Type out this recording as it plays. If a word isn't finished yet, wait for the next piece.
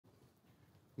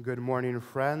Good morning,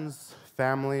 friends,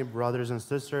 family, brothers and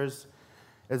sisters.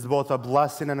 It's both a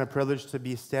blessing and a privilege to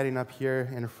be standing up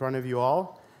here in front of you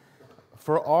all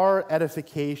for our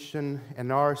edification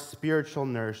and our spiritual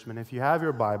nourishment. If you have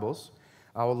your Bibles,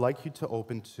 I would like you to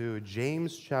open to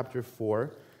James chapter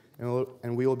 4,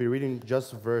 and we will be reading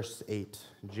just verse 8.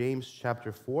 James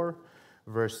chapter 4,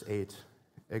 verse 8.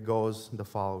 It goes the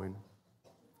following.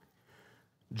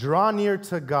 Draw near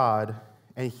to God,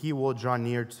 and he will draw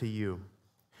near to you.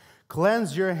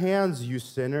 Cleanse your hands, you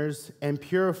sinners, and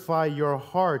purify your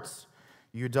hearts,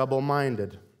 you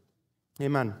double-minded.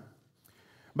 Amen.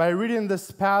 By reading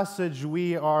this passage,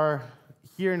 we are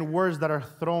hearing words that are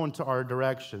thrown to our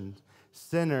direction.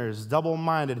 Sinners,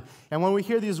 double-minded. And when we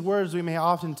hear these words, we may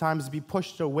oftentimes be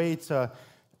pushed away to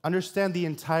understand the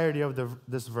entirety of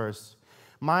this verse.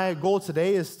 My goal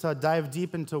today is to dive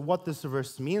deep into what this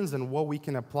verse means and what we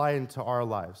can apply into our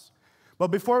lives. But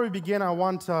before we begin, I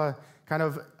want to kind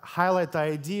of highlight the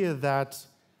idea that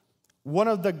one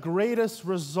of the greatest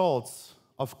results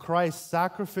of Christ's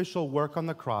sacrificial work on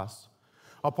the cross,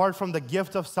 apart from the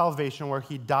gift of salvation where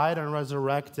he died and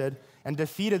resurrected and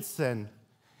defeated sin,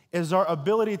 is our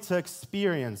ability to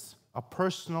experience a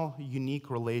personal, unique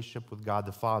relationship with God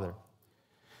the Father.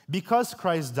 Because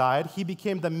Christ died, he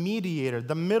became the mediator,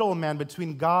 the middleman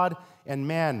between God and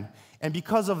man. And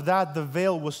because of that, the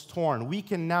veil was torn. We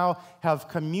can now have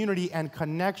community and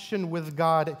connection with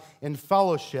God in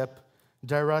fellowship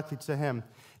directly to him.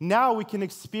 Now we can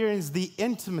experience the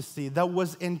intimacy that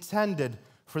was intended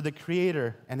for the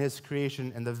Creator and his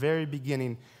creation in the very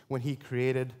beginning when he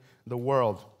created the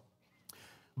world.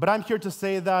 But I'm here to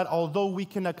say that although we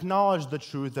can acknowledge the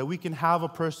truth that we can have a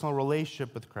personal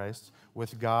relationship with Christ,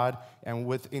 with God,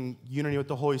 and in unity with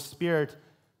the Holy Spirit,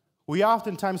 we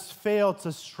oftentimes fail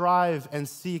to strive and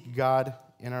seek God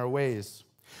in our ways.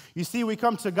 You see, we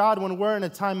come to God when we're in a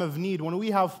time of need, when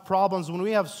we have problems, when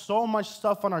we have so much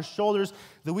stuff on our shoulders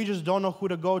that we just don't know who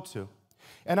to go to.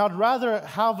 And I'd rather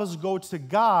have us go to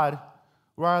God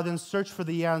rather than search for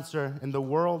the answer in the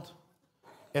world,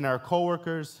 in our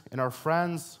coworkers, in our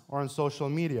friends, or on social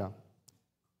media.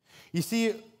 You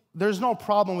see, there's no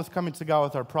problem with coming to God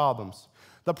with our problems.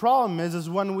 The problem is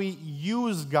when we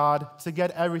use God to get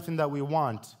everything that we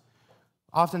want.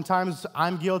 Oftentimes,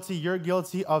 I'm guilty, you're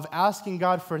guilty of asking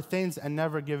God for things and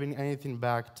never giving anything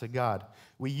back to God.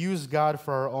 We use God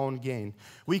for our own gain.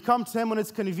 We come to him when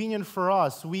it's convenient for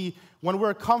us, when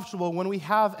we're comfortable, when we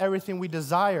have everything we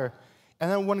desire. And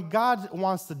then when God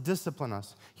wants to discipline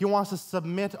us, he wants to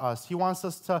submit us, he wants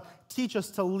us to teach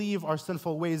us to leave our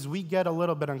sinful ways, we get a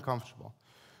little bit uncomfortable.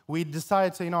 We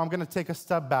decide to, I'm going to take a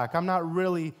step back. I'm not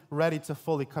really ready to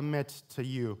fully commit to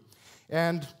you.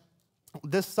 And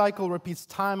this cycle repeats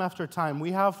time after time.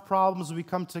 We have problems, we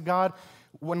come to God.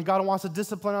 When God wants to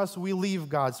discipline us, we leave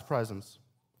God's presence.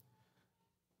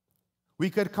 We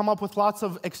could come up with lots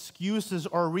of excuses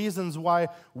or reasons why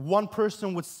one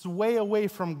person would sway away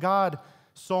from God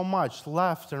so much,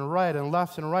 left and right and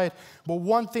left and right. But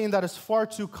one thing that is far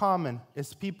too common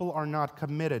is people are not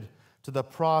committed to the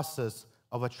process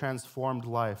of a transformed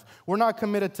life. We're not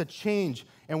committed to change,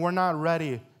 and we're not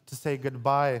ready to say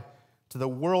goodbye to the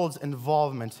world's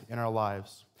involvement in our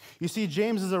lives. You see,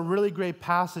 James is a really great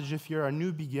passage if you're a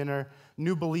new beginner,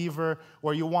 new believer,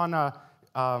 or you want to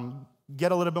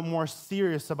get a little bit more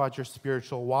serious about your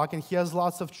spiritual walk, and he has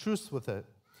lots of truths with it.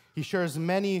 He shares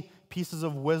many pieces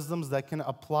of wisdoms that can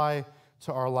apply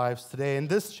to our lives today. In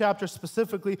this chapter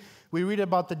specifically, we read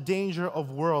about the danger of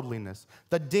worldliness,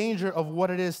 the danger of what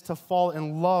it is to fall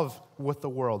in love with the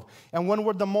world. And when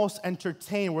we're the most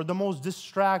entertained, we're the most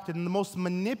distracted, and the most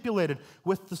manipulated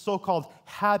with the so-called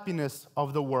happiness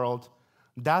of the world,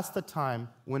 that's the time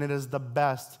when it is the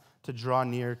best to draw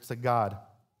near to God.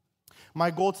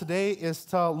 My goal today is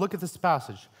to look at this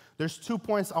passage. There's 2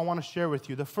 points I want to share with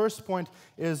you. The first point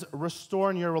is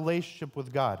restoring your relationship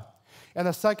with God. And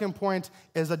the second point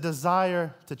is a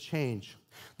desire to change.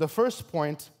 The first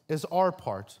point is our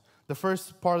part. The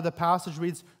first part of the passage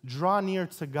reads, draw near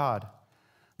to God.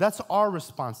 That's our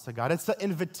response to God. It's an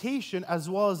invitation as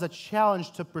well as a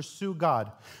challenge to pursue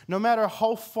God. No matter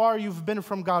how far you've been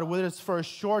from God, whether it's for a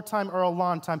short time or a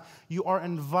long time, you are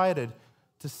invited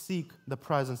to seek the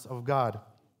presence of God.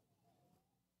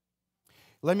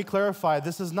 Let me clarify,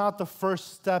 this is not the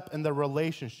first step in the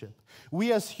relationship.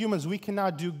 We as humans, we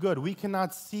cannot do good. We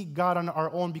cannot seek God on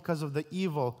our own because of the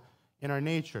evil in our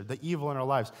nature, the evil in our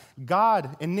lives.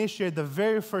 God initiated the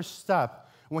very first step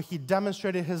when he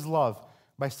demonstrated his love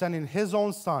by sending his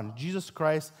own son, Jesus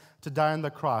Christ, to die on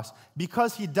the cross.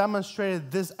 Because he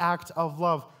demonstrated this act of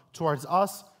love towards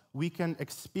us, we can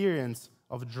experience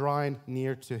of drawing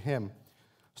near to him.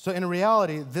 So in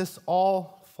reality, this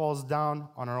all falls down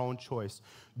on our own choice.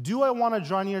 Do I want to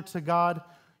draw near to God,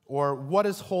 or what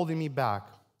is holding me back?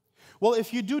 Well,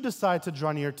 if you do decide to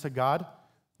draw near to God,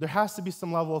 there has to be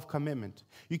some level of commitment.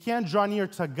 You can't draw near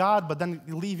to God, but then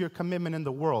leave your commitment in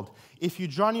the world. If you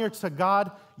draw near to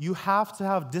God, you have to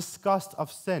have disgust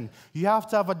of sin. You have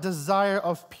to have a desire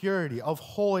of purity, of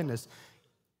holiness.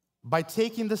 By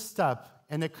taking the step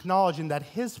and acknowledging that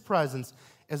His presence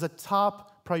is a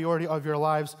top priority of your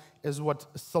lives is what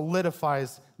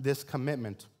solidifies this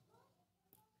commitment.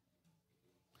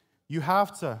 You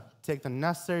have to take the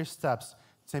necessary steps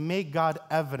to make God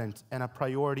evident and a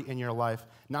priority in your life,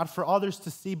 not for others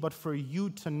to see, but for you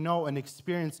to know and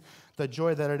experience the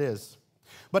joy that it is.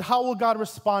 But how will God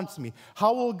respond to me?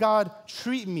 How will God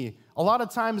treat me? A lot of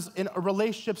times in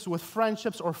relationships with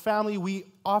friendships or family, we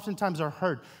oftentimes are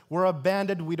hurt. We're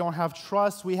abandoned. We don't have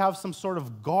trust. We have some sort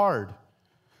of guard.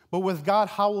 But with God,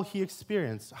 how will He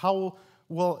experience? How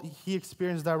will He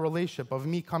experience that relationship of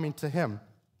me coming to Him?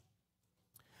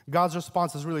 God's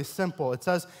response is really simple. It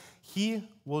says, He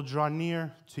will draw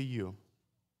near to you.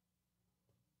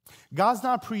 God's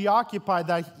not preoccupied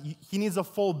that He needs a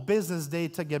full business day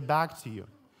to get back to you.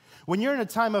 When you're in a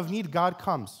time of need, God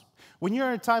comes. When you're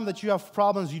in a time that you have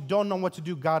problems, you don't know what to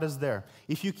do, God is there.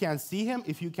 If you can't see Him,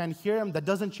 if you can't hear Him, that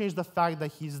doesn't change the fact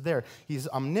that He's there. He's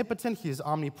omnipotent, He's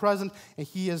omnipresent, and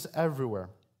He is everywhere.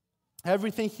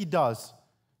 Everything He does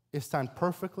is done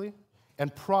perfectly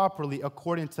and properly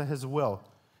according to His will,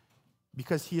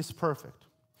 because He is perfect.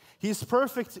 He is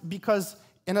perfect because,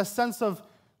 in a sense of,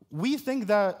 we think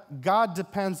that God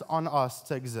depends on us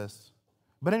to exist.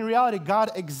 But in reality,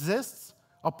 God exists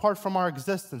apart from our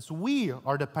existence. We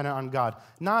are dependent on God,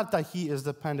 not that He is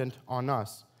dependent on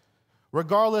us.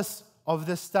 Regardless of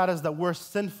this status that we're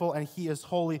sinful and He is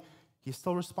holy, He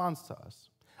still responds to us.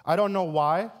 I don't know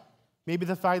why. Maybe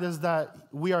the fact is that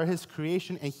we are His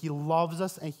creation and He loves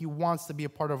us and He wants to be a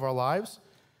part of our lives,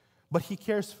 but He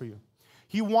cares for you.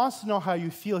 He wants to know how you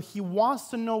feel. He wants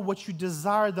to know what you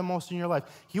desire the most in your life.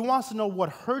 He wants to know what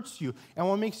hurts you and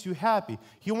what makes you happy.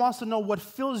 He wants to know what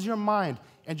fills your mind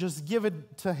and just give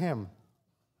it to Him.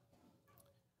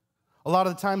 A lot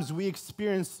of the times we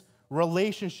experience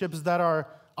relationships that are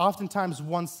oftentimes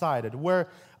one-sided, where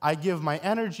I give my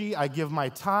energy, I give my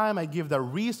time, I give the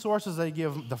resources, I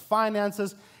give the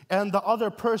finances, and the other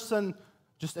person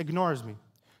just ignores me,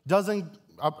 doesn't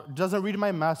read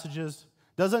my messages,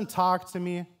 doesn't talk to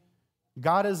me.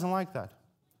 God isn't like that.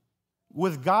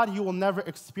 With God, you will never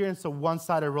experience a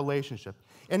one-sided relationship.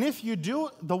 And if you do,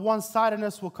 the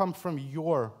one-sidedness will come from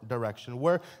your direction,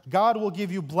 where God will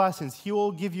give you blessings. He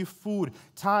will give you food,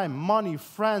 time, money,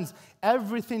 friends,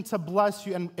 everything to bless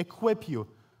you and equip you.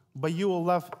 But you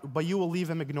will leave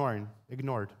Him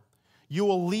ignored. You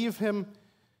will leave Him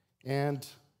and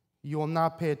you will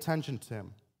not pay attention to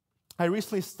Him. I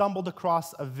recently stumbled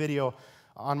across a video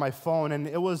on my phone, and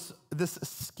it was this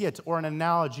skit or an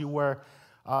analogy where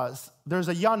there's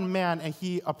a young man and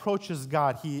he approaches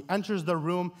God. He enters the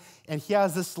room and he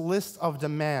has this list of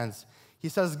demands. He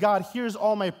says, God, here's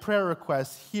all my prayer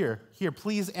requests. Here,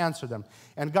 please answer them.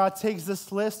 And God takes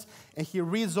this list and He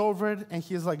reads over it and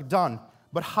He's like, done.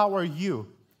 But how are you?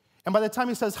 And by the time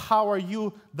He says, how are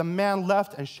you, the man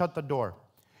left and shut the door.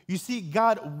 You see,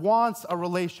 God wants a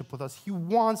relationship with us. He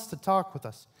wants to talk with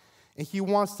us. And He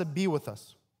wants to be with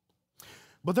us.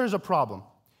 But there's a problem.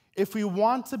 If we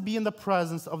want to be in the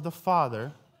presence of the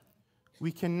Father,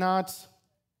 we cannot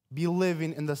be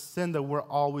living in the sin that we're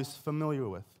always familiar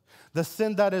with. The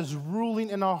sin that is ruling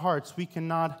in our hearts, we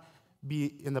cannot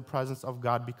be in the presence of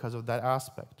God because of that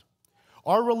aspect.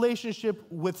 Our relationship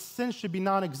with sin should be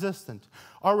non-existent.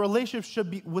 Our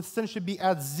relationship with sin should be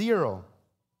at zero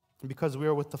because we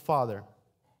are with the Father.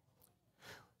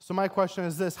 So my question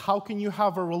is this: how can you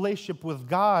have a relationship with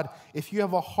God if you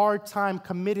have a hard time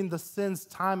committing the sins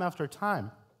time after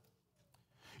time?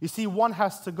 You see, one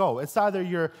has to go. It's either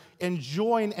you're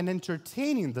enjoying and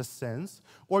entertaining the sins,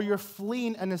 or you're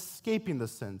fleeing and escaping the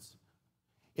sins.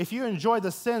 If you enjoy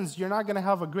the sins, you're not going to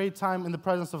have a great time in the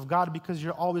presence of God because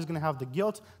you're always going to have the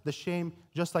guilt, the shame,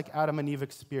 just like Adam and Eve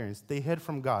experienced. They hid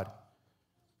from God.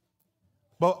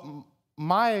 But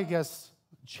my,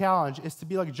 challenge is to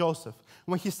be like Joseph.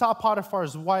 When he saw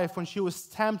Potiphar's wife, when she was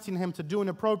tempting him to do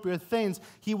inappropriate things,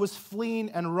 he was fleeing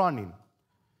and running.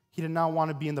 He did not want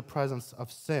to be in the presence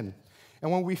of sin.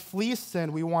 And when we flee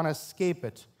sin, we want to escape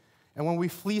it. And when we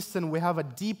flee sin, we have a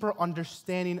deeper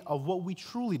understanding of what we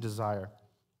truly desire.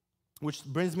 Which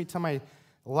brings me to my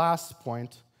last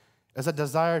point, is a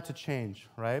desire to change,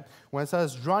 right? When it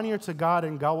says, draw near to God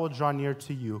and God will draw near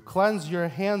to you. Cleanse your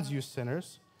hands, you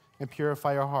sinners, and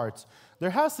purify your hearts. There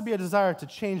has to be a desire to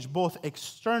change both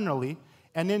externally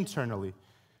and internally.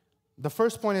 The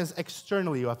first point is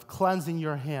externally, of cleansing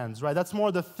your hands, right? That's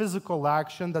more the physical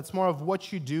action. That's more of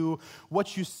what you do,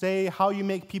 what you say, how you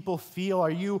make people feel.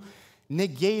 Are you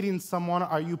negating someone?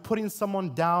 Are you putting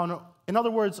someone down? In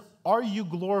other words, are you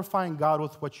glorifying God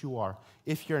with what you are?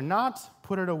 If you're not,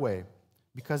 put it away,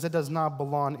 because it does not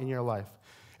belong in your life.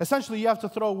 Essentially, you have to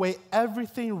throw away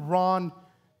everything wrong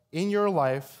in your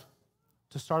life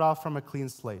to start off from a clean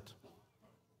slate.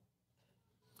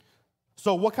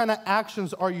 So what kind of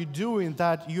actions are you doing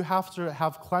that you have to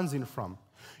have cleansing from?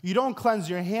 You don't cleanse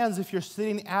your hands if you're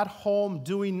sitting at home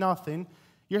doing nothing.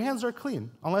 Your hands are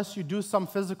clean, unless you do some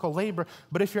physical labor.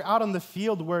 But if you're out on the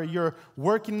field where you're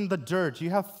working in the dirt, you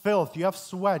have filth, you have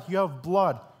sweat, you have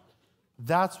blood,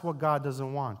 that's what God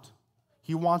doesn't want.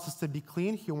 He wants us to be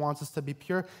clean, He wants us to be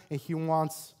pure, and He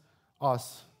wants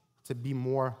us to be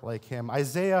more like Him.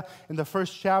 Isaiah, in the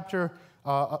first chapter,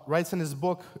 writes in his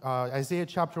book, Isaiah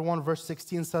chapter 1, verse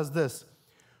 16 says this,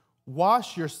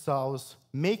 "Wash yourselves,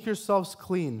 make yourselves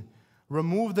clean,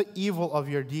 remove the evil of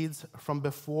your deeds from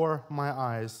before my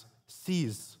eyes,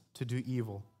 cease to do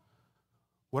evil."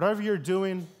 Whatever you're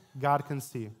doing, God can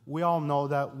see. We all know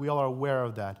that, we all are aware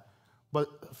of that.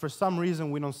 But for some reason,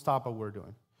 we don't stop what we're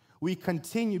doing. We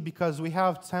continue because we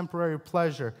have temporary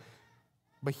pleasure.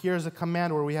 But here's a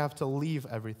command where we have to leave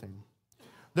everything.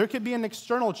 There could be an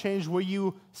external change where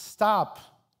you stop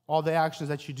all the actions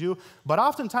that you do, but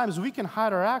oftentimes we can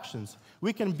hide our actions.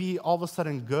 We can be all of a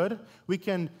sudden good. We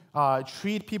can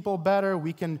treat people better.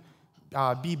 We can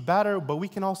be better, but we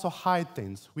can also hide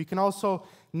things. We can also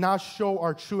not show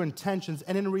our true intentions,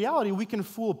 and in reality, we can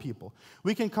fool people.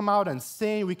 We can come out and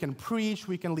sing, we can preach,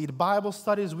 we can lead Bible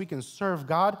studies, we can serve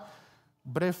God,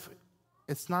 but if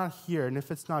it's not here and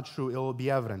if it's not true, it will be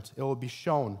evident. It will be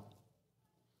shown.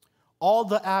 All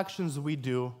the actions we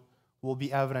do will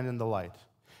be evident in the light.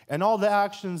 And all the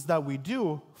actions that we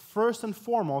do, first and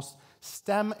foremost,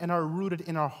 stem and are rooted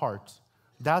in our heart.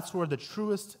 That's where the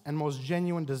truest and most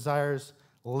genuine desires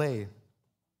lay.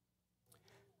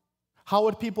 How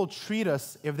would people treat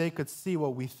us if they could see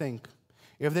what we think?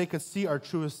 If they could see our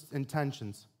truest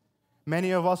intentions?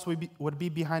 Many of us would be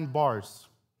behind bars.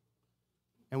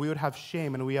 And we would have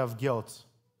shame and we have guilt.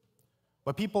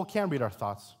 But people can't read our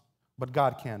thoughts, but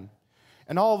God can.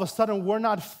 And all of a sudden, we're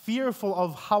not fearful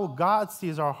of how God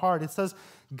sees our heart. It says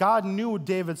God knew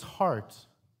David's heart.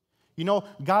 You know,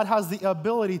 God has the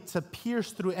ability to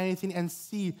pierce through anything and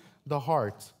see the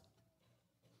heart.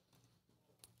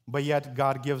 But yet,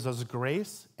 God gives us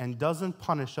grace and doesn't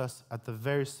punish us at the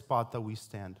very spot that we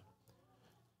stand.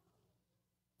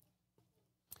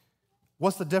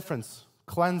 What's the difference?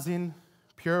 Cleansing,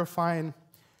 purifying.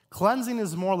 Cleansing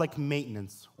is more like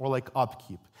maintenance or like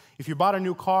upkeep. If you bought a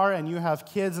new car and you have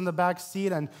kids in the back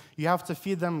seat and you have to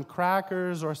feed them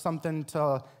crackers or something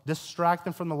to distract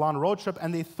them from the long road trip,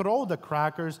 and they throw the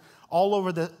crackers all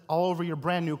over your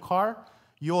brand new car,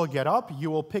 you will get up, you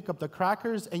will pick up the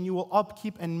crackers, and you will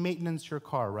upkeep and maintenance your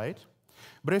car, right?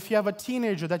 But if you have a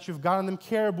teenager that you've gotten them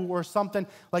Caribou or something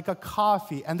like a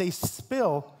coffee and they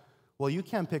spill, well, you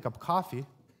can't pick up coffee.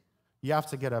 You have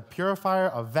to get a purifier,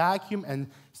 a vacuum,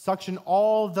 and suction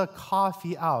all the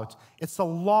coffee out. It's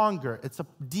a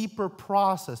deeper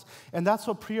process. And that's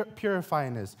what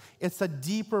purifying is. It's a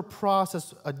deeper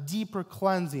process, a deeper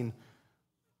cleansing,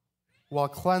 while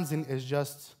cleansing is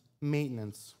just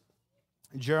maintenance.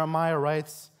 Jeremiah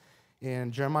writes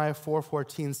in Jeremiah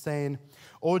 4:14, saying,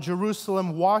 "O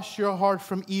Jerusalem, wash your heart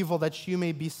from evil that you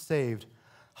may be saved.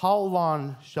 How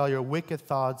long shall your wicked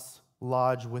thoughts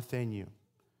lodge within you?"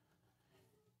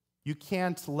 You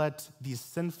can't let these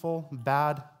sinful,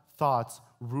 bad thoughts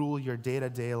rule your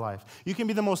day-to-day life. You can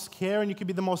be the most caring, you can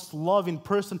be the most loving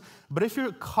person, but if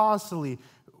you're constantly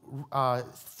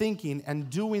thinking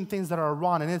and doing things that are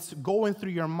wrong, and it's going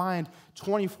through your mind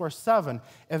 24/7,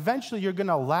 eventually you're going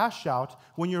to lash out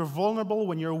when you're vulnerable,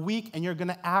 when you're weak, and you're going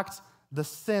to act the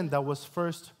sin that was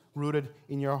first rooted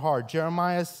in your heart.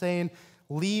 Jeremiah is saying,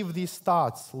 leave these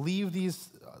thoughts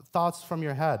from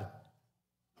your head.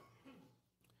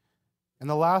 And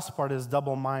the last part is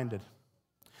double-minded.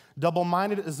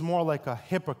 Double-minded is more like a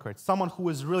hypocrite, someone who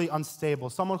is really unstable,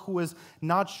 someone who is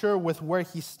not sure with where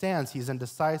he stands. He's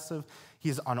indecisive,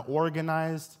 he's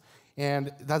unorganized,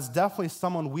 and that's definitely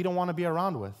someone we don't want to be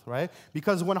around with, right?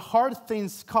 Because when hard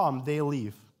things come, they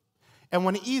leave. And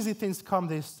when easy things come,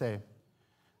 they stay.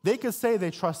 They can say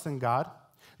they trust in God.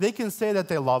 They can say that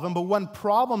they love Him, but when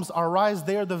problems arise,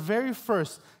 they are the very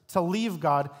first to leave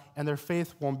God, and their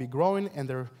faith won't be growing, and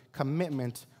their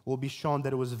commitment will be shown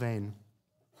that it was vain.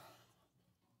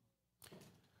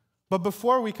 But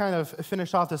before we kind of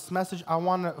finish off this message, I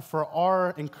want for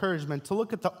our encouragement to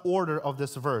look at the order of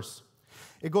this verse.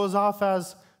 It goes off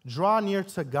as Draw near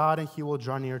to God, and he will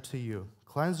draw near to you.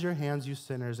 Cleanse your hands, you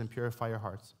sinners, and purify your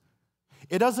hearts.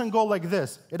 It doesn't go like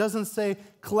this. It doesn't say,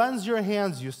 cleanse your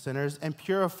hands, you sinners, and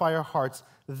purify your hearts.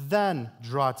 Then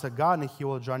draw to God, and he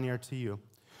will draw near to you.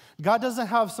 God doesn't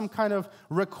have some kind of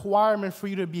requirement for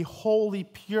you to be holy,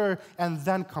 pure, and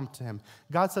then come to him.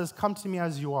 God says, come to me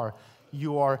as you are.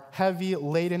 You are heavy,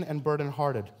 laden, and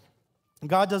burden-hearted.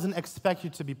 God doesn't expect you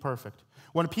to be perfect.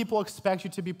 When people expect you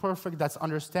to be perfect, that's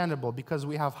understandable because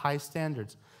we have high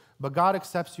standards. But God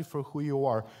accepts you for who you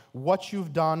are. What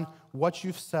you've done, what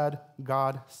you've said,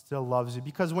 God still loves you.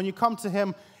 Because when you come to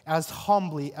him as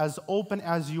humbly, as open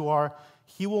as you are,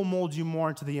 he will mold you more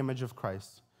into the image of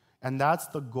Christ. And that's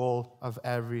the goal of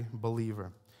every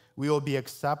believer. We will be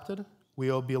accepted, we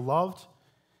will be loved,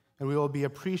 and we will be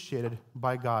appreciated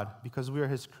by God because we are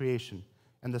his creation.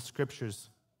 And the scriptures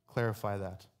clarify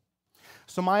that.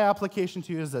 So my application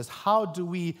to you is this. How do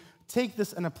we take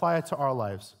this and apply it to our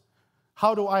lives?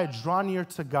 How do I draw near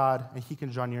to God and he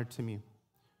can draw near to me?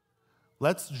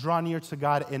 Let's draw near to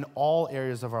God in all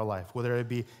areas of our life, whether it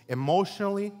be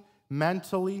emotionally,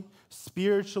 mentally,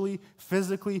 spiritually,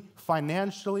 physically,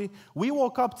 financially. We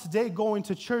woke up today going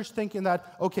to church thinking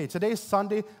that, okay, today's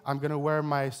Sunday, I'm going to wear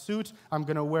my suit, I'm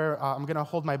going to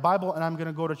hold my Bible, and I'm going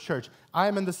to go to church. I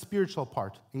am in the spiritual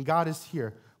part, and God is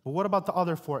here. But what about the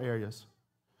other 4 areas?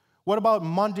 What about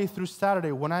Monday through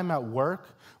Saturday when I'm at work,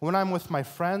 when I'm with my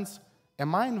friends?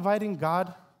 Am I inviting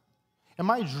God? Am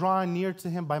I drawing near to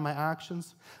him by my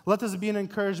actions? Let this be an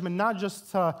encouragement, not just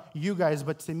to you guys,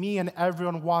 but to me and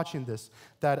everyone watching this,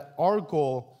 that our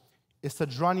goal is to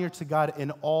draw near to God in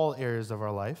all areas of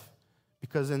our life,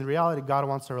 because in reality, God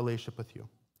wants a relationship with you.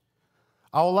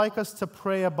 I would like us to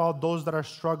pray about those that are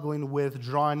struggling with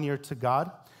drawing near to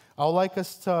God. I would like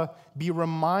us to be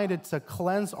reminded to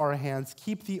cleanse our hands,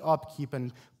 keep the upkeep,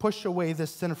 and push away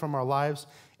this sin from our lives,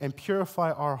 and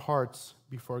purify our hearts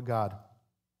before God.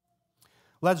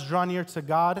 Let's draw near to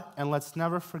God, and let's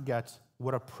never forget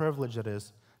what a privilege it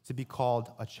is to be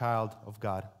called a child of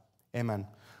God. Amen.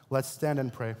 Let's stand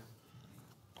and pray.